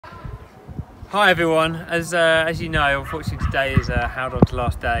Hi everyone, as you know, unfortunately today is Haodong's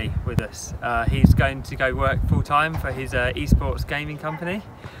last day with us. He's going to go work full-time for his esports gaming company.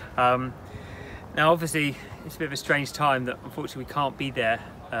 Now obviously it's a bit of a strange time that unfortunately we can't be there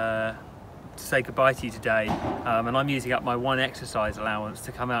to say goodbye to you today, and I'm using up my one exercise allowance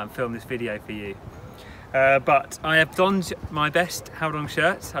to come out and film this video for you. But I have donned my best Haodong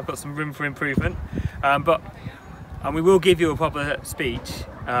shirt. I've got some room for improvement, and we will give you a proper speech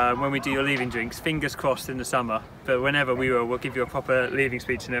when we do your leaving drinks, fingers crossed in the summer, but whenever we'll give you a proper leaving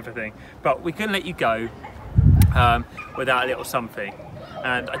speech and everything. But we couldn't let you go without a little something.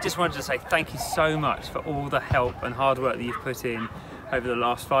 And I just wanted to say thank you so much for all the help and hard work that you've put in over the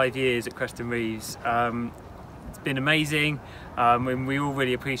last 5 years at Creston Reeves. It's been amazing, and we all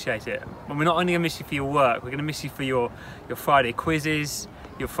really appreciate it. And we're not only going to miss you for your work, we're going to miss you for your Friday quizzes,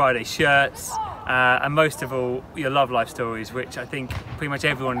 your Friday shirts, and most of all, your love life stories, which I think pretty much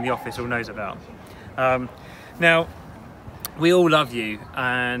everyone in the office all knows about. Now, we all love you,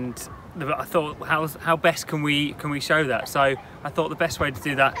 and I thought, how best can we show that? So I thought the best way to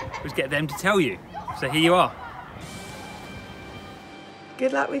do that was get them to tell you. So here you are.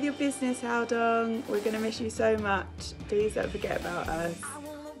 Good luck with your business, Haodong. We're going to miss you so much. Please don't forget about us.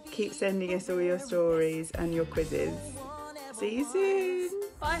 Keep sending us all your stories and your quizzes. See you soon.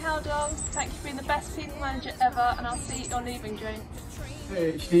 Bye Haodong. Thank you for being the best people manager ever, and I'll see you at your leaving drink.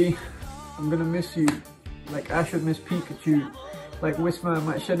 Hey HD, I'm going to miss you. Like Ash would miss Pikachu. Like Whisper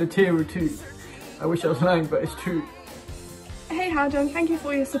might shed a tear or two. I wish I was lying, but it's true. Hey Haodong, thank you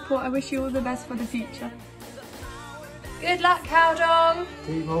for your support. I wish you all the best for the future. Good luck Haodong.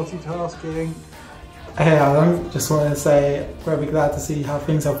 Keep multitasking. Hey Haodong, just wanted to say very glad to see how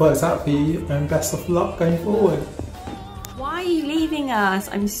things have worked out for you, and best of luck going forward. Why are you leaving us?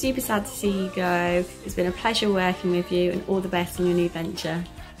 I'm super sad to see you go. It's been a pleasure working with you, and all the best in your new venture.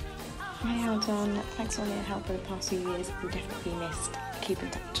 Hi Haodong, thanks for all your help over the past few years. You'll definitely be missed. Keep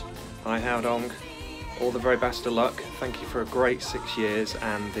in touch. Hi Haodong, all the very best of luck. Thank you for a great 6 years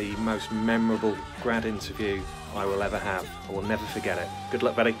and the most memorable grad interview I will ever have. I will never forget it. Good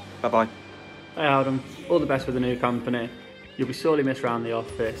luck, buddy. Bye bye. Hey Haodong, all the best with the new company. You'll be sorely missed around the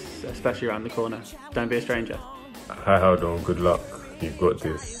office, especially around the corner. Don't be a stranger. Hi Haodong, good luck. You've got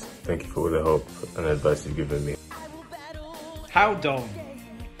this. Thank you for all the help and advice you've given me. Haodong,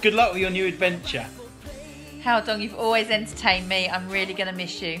 good luck with your new adventure. Haodong, you've always entertained me. I'm really going to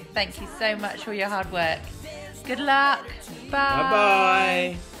miss you. Thank you so much for your hard work. Good luck.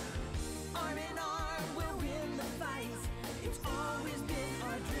 Bye. Bye-bye.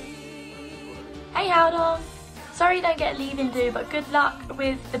 Hey Haodong. Sorry you don't get a leaving do, but good luck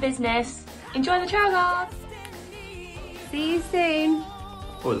with the business. Enjoy the trail guards. See you soon.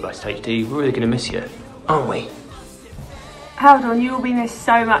 All the best HD, we're really going to miss you, aren't we? Haodong, you will be missed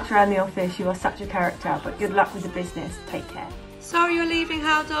so much around the office. You are such a character, but good luck with the business. Take care. Sorry you're leaving,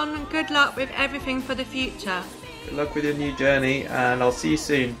 Haodong, and good luck with everything for the future. Good luck with your new journey, and I'll see you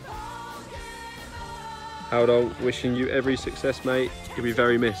soon. Haodong, wishing you every success, mate. You'll be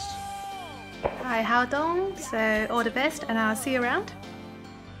very missed. Hi Haodong, so all the best, and I'll see you around.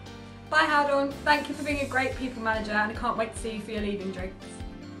 Bye Haodong, thank you for being a great people manager, and I can't wait to see you for your leaving drinks.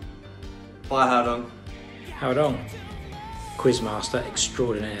 Bye Haodong. Haodong, Quizmaster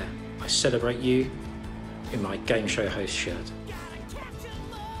extraordinaire. I celebrate you in my game show host shirt.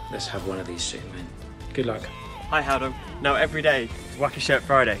 Let's have one of these soon, man. Good luck. Hi Haodong, now every day is Wacky Shirt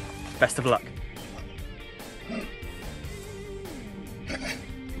Friday. Best of luck.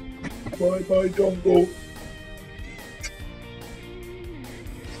 Bye bye Jungle.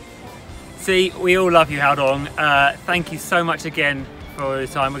 See, we all love you, Haodong. Thank you so much again for your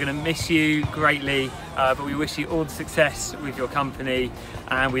time. We're going to miss you greatly, but we wish you all the success with your company,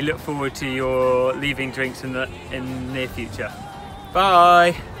 and we look forward to your leaving drinks in the near future.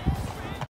 Bye.